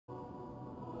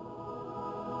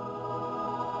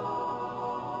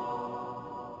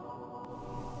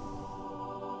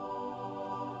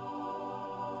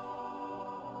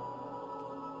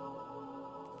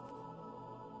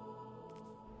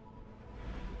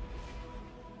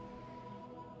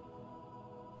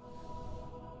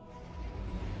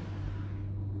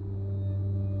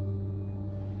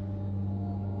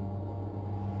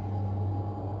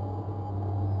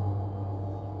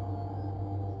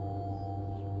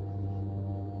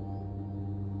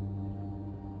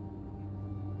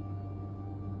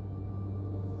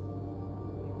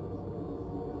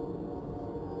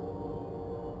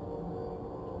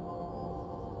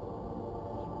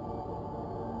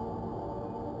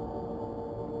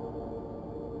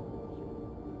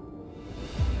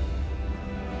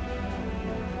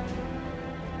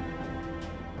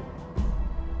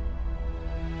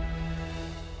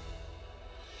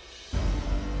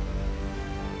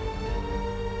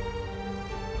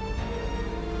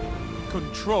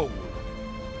control.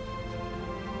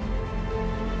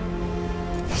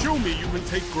 Show me you can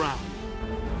take ground.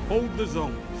 Hold the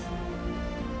zones.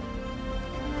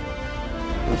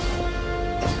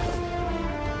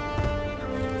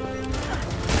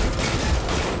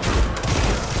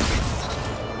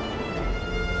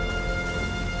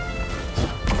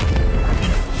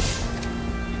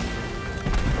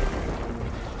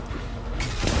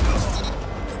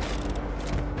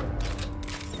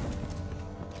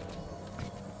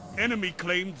 Enemy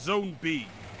claimed Zone B.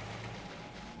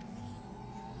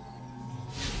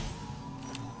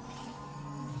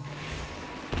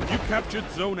 You captured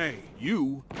Zone A.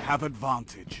 You have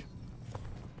advantage.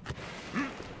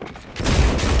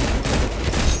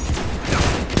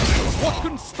 What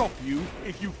can stop you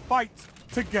if you fight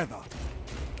together?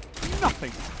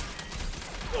 Nothing.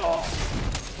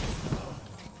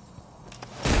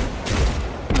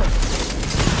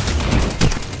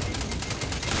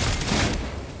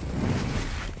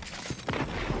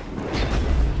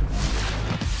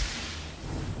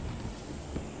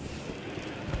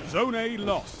 Zone A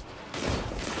lost.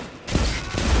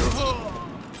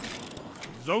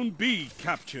 Zone B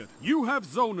captured. You have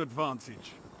zone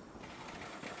advantage.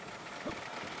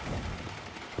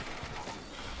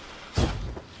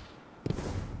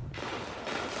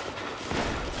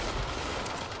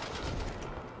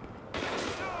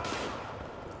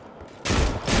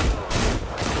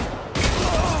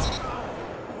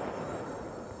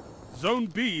 Zone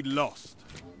B lost.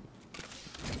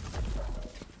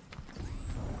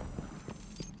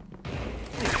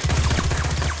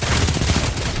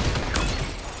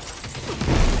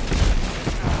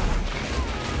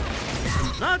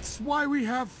 That's why we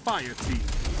have fireteam.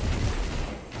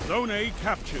 Zone A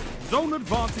captured. Zone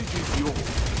advantage is yours.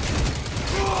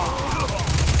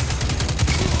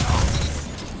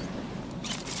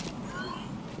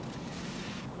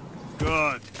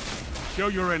 Good. Show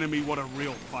your enemy what a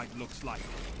real fight looks like.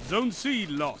 Zone C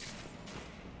lost.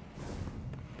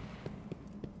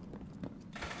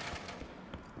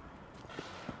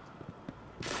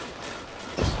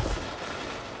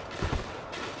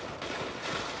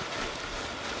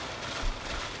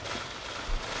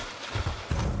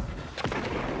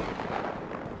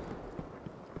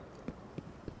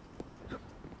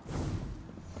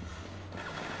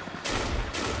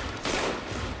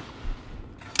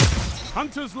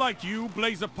 Hunters like you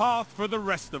blaze a path for the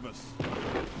rest of us.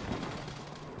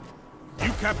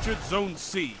 You captured Zone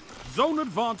C. Zone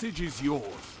advantage is yours.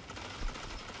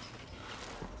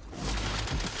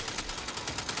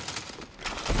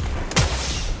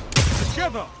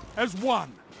 Together as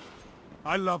one.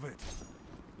 I love it.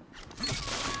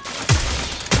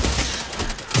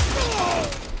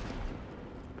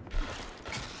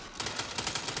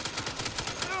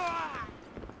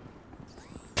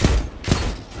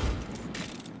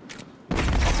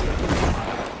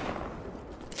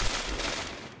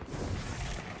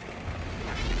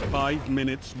 5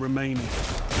 minutes remaining.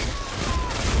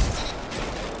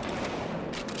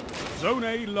 Zone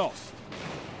A lost.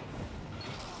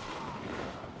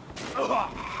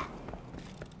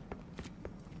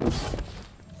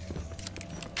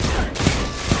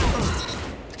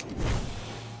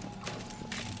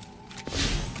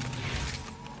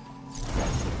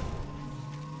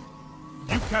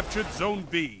 You captured Zone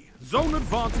B. Zone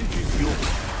advantage is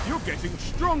yours. You're getting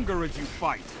stronger as you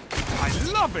fight.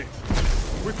 I love it!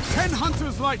 With 10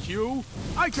 hunters like you,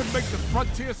 I can make the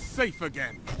frontier safe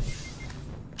again.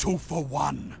 2 for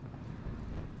 1.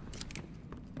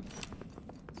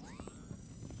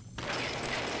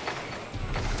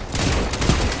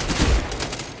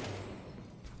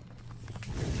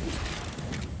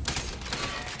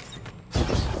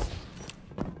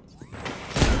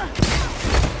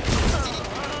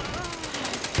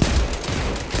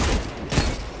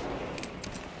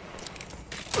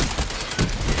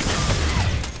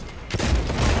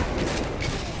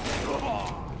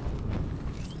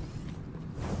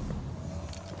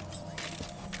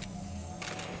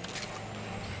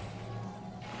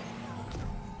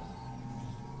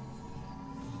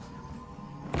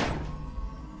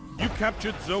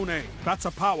 Captured Zone A. That's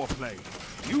a power play.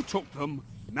 You took them,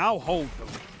 now hold them.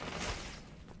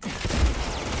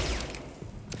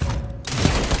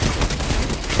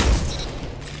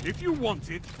 If you want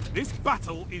it, this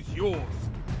battle is yours.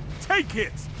 Take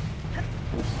it!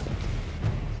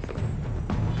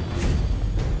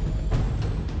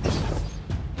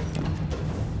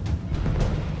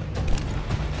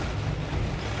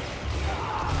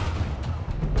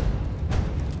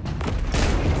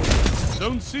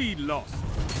 Zone C lost.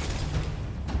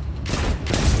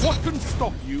 What can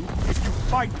stop you if you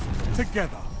fight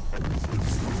together?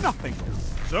 Nothing.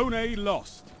 Zone A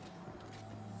lost.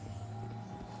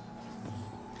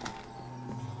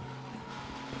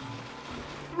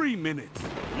 Three minutes.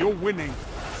 You're winning.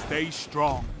 Stay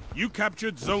strong. You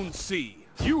captured Zone C.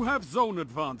 You have zone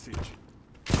advantage.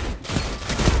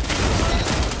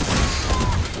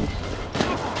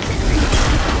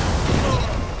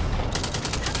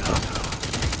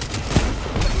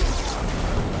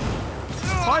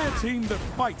 Fire team that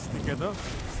fights together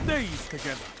stays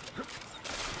together.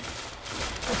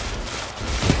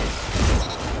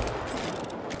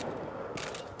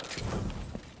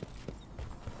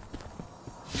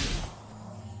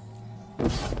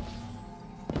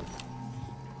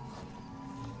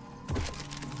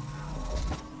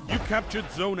 You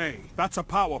captured Zone A. That's a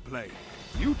power play.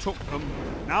 You took them,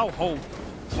 now hold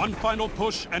them. One final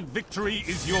push and victory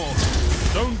is yours.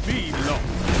 Zone B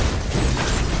lost.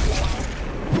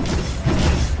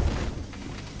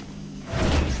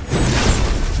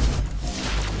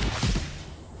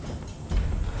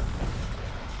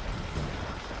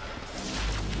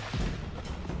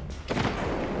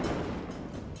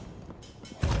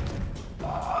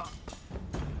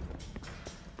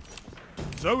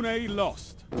 Zone A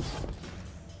lost.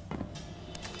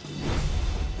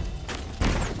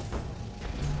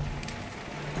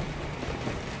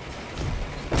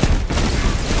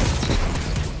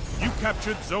 You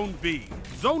captured Zone B.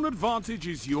 Zone advantage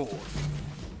is yours.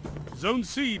 Zone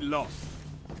C lost.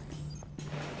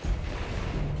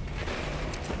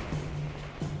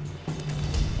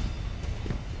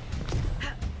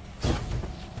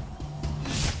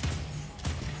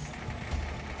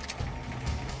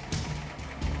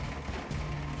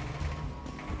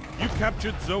 You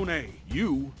captured Zone A.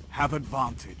 You have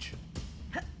advantage.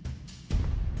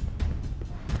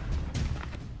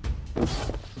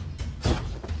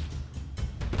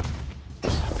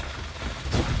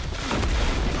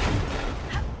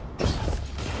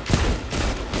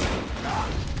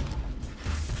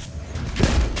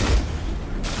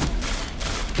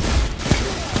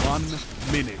 One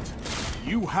minute.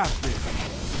 You have this.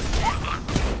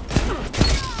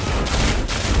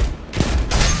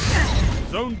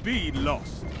 Zone B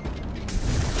lost.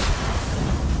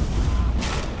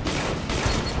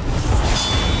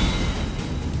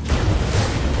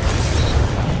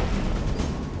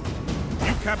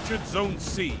 You captured Zone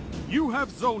C. You have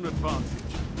zone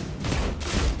advantage.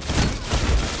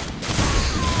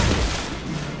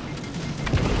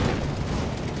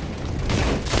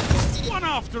 One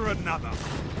after another.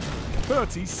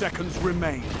 30 seconds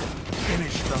remain.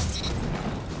 Finish them.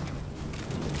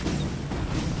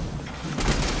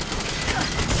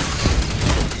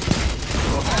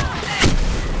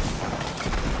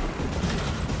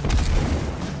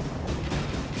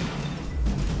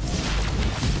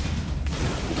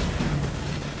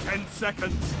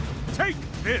 Seconds. Take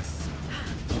this!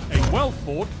 A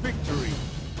well-fought victory.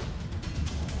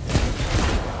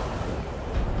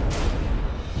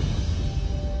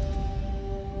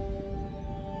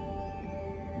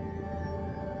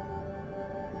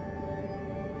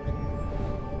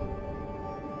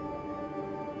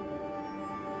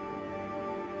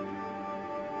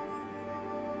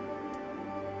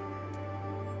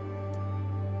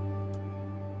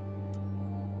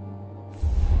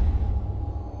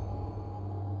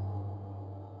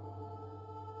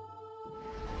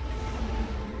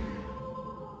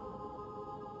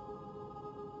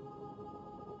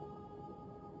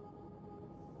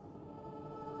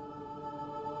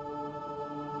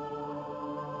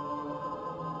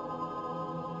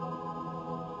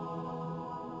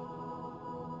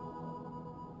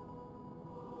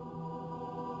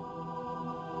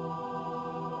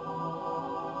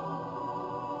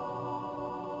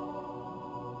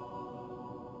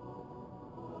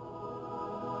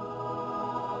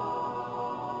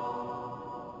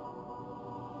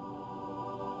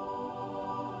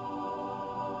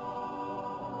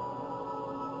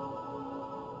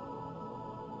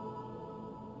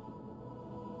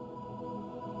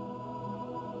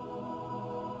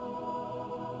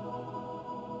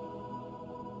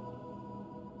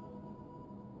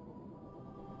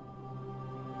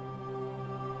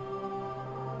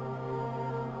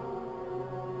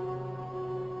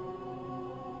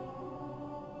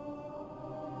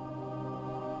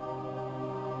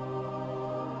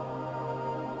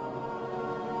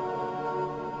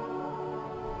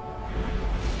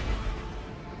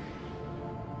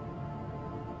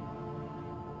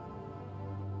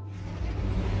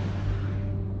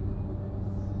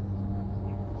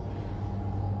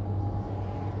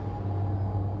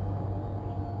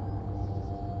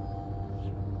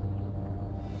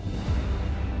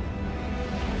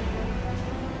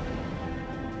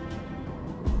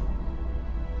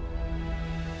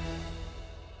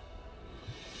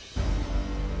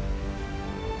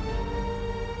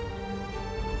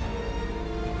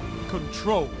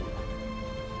 control.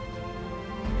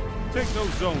 Take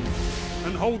those zones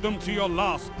and hold them to your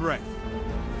last breath.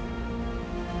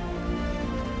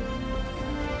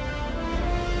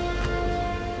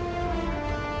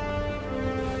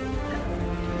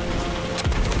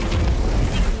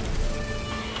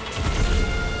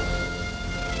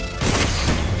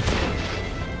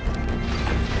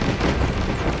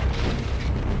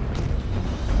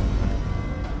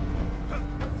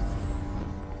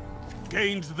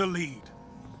 Gained the lead.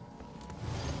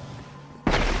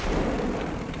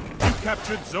 You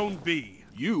captured Zone B.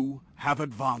 You have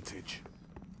advantage.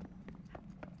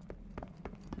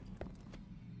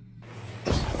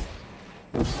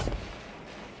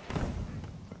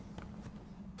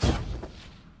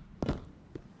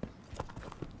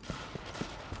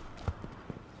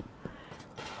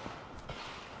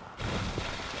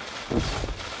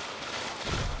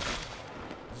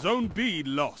 Zone B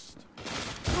lost.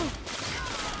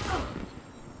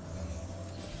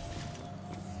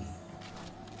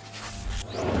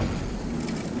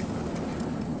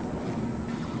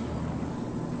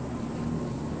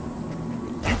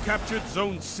 Captured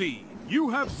Zone C. You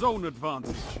have zone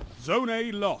advantage. Zone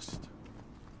A lost.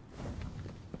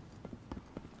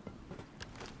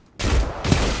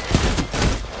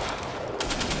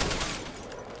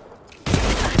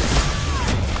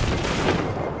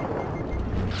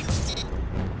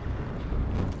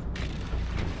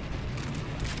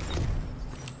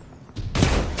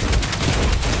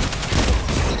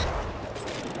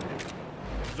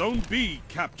 Zone B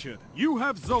captured. You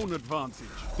have zone advantage.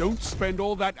 Don't spend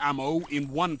all that ammo in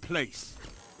one place.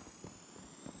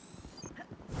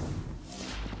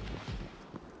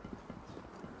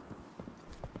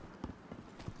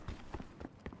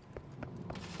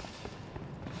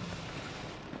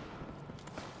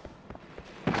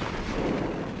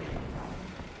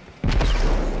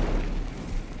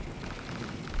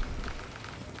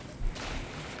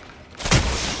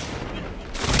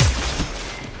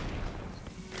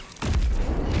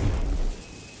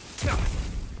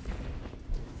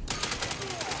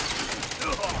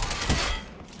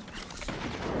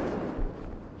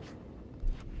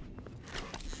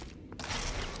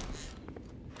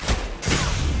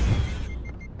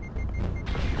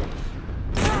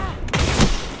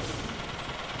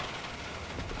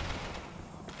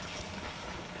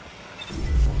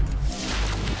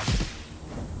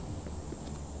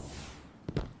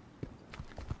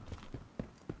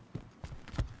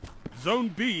 Zone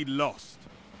B lost.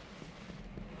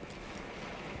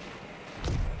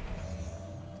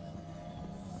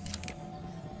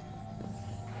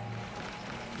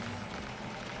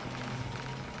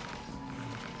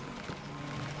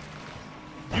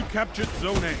 You captured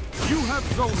Zone A. You have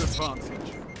zone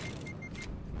advantage.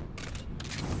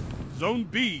 Zone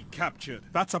B captured.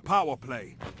 That's a power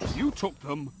play. You took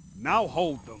them, now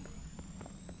hold them.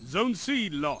 Zone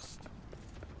C lost.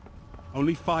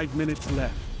 Only 5 minutes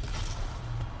left.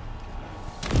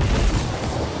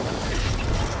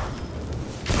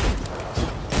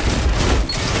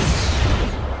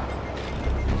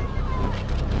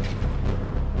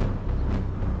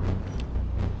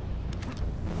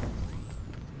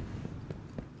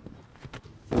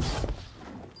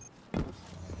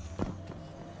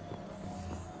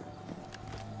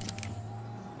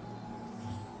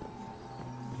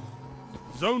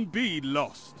 Zone B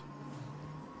lost.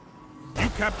 You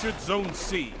captured Zone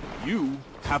C. You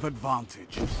have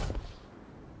advantage.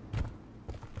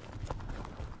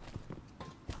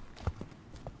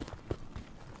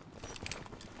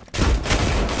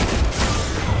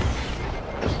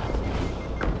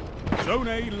 Zone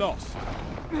A lost.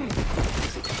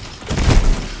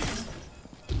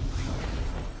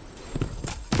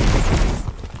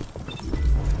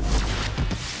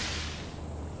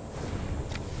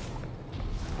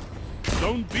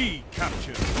 Zone B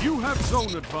captured. You have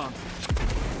zone advantage.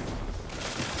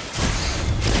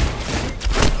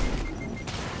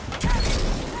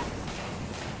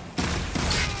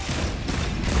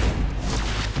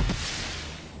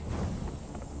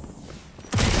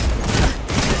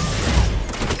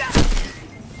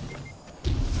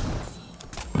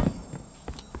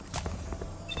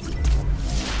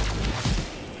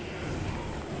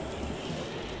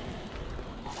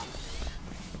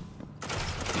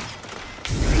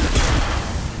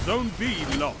 Zone B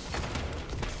lost.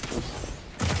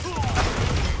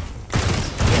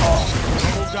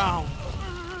 Double down.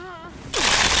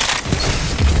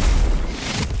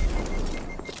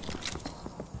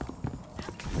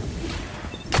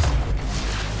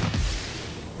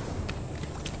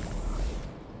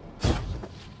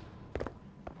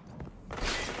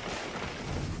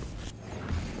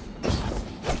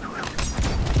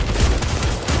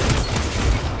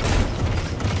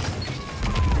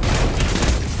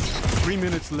 3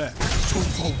 minutes left. 2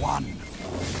 for 1.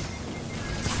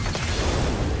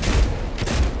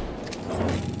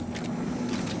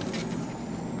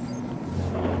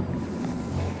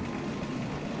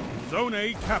 Zone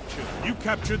A captured. You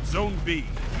captured Zone B.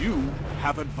 You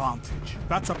have advantage.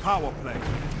 That's a power play.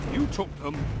 You took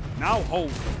them, now hold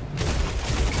them.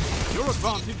 Your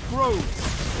advantage grows.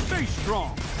 Stay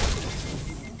strong.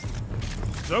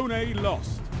 Zone A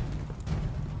lost.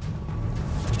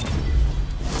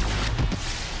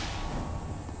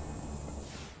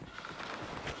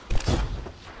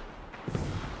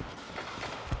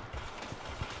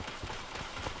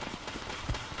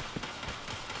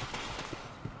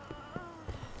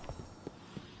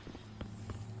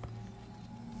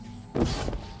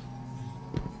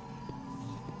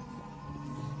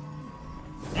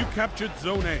 You captured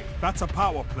Zone A. That's a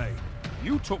power play.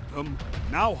 You took them,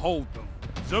 now hold them.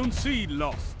 Zone C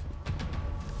lost.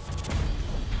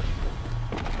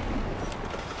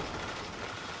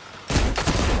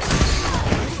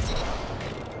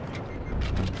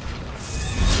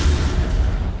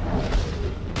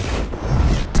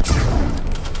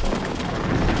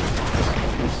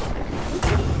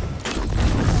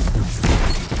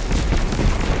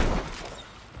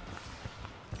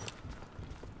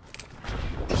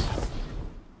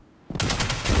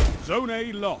 Zone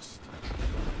A lost.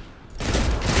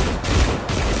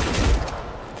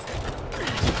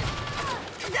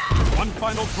 One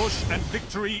final push and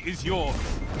victory is yours.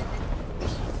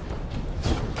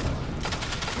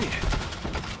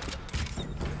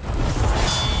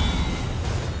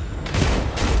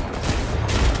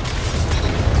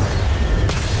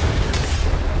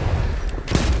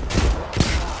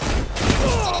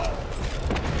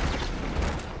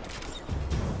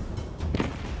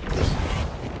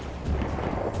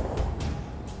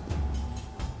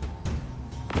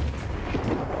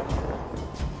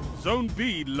 Zone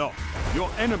B lost. Your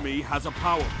enemy has a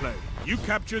power play. You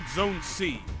captured Zone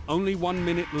C. Only 1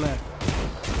 minute left.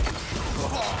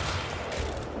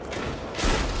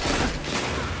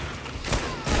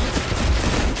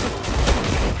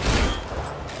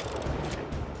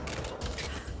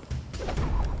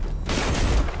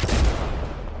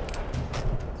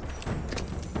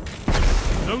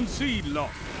 Zone C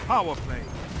lost. Power play.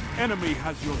 Enemy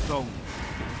has your zone.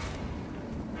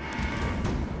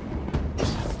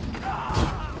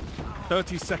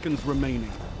 30 seconds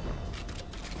remaining.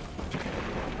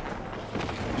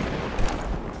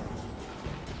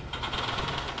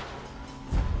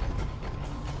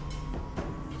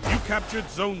 You captured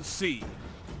Zone C.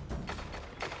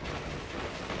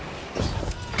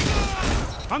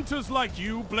 Hunters like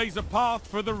you blaze a path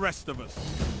for the rest of us.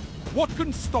 What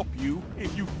can stop you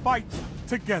if you fight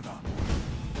together?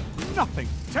 Nothing.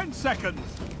 10 seconds.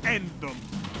 End them.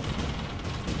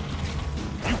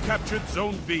 You captured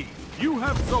Zone B. You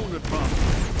have zone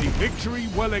advantage. The victory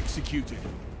well executed.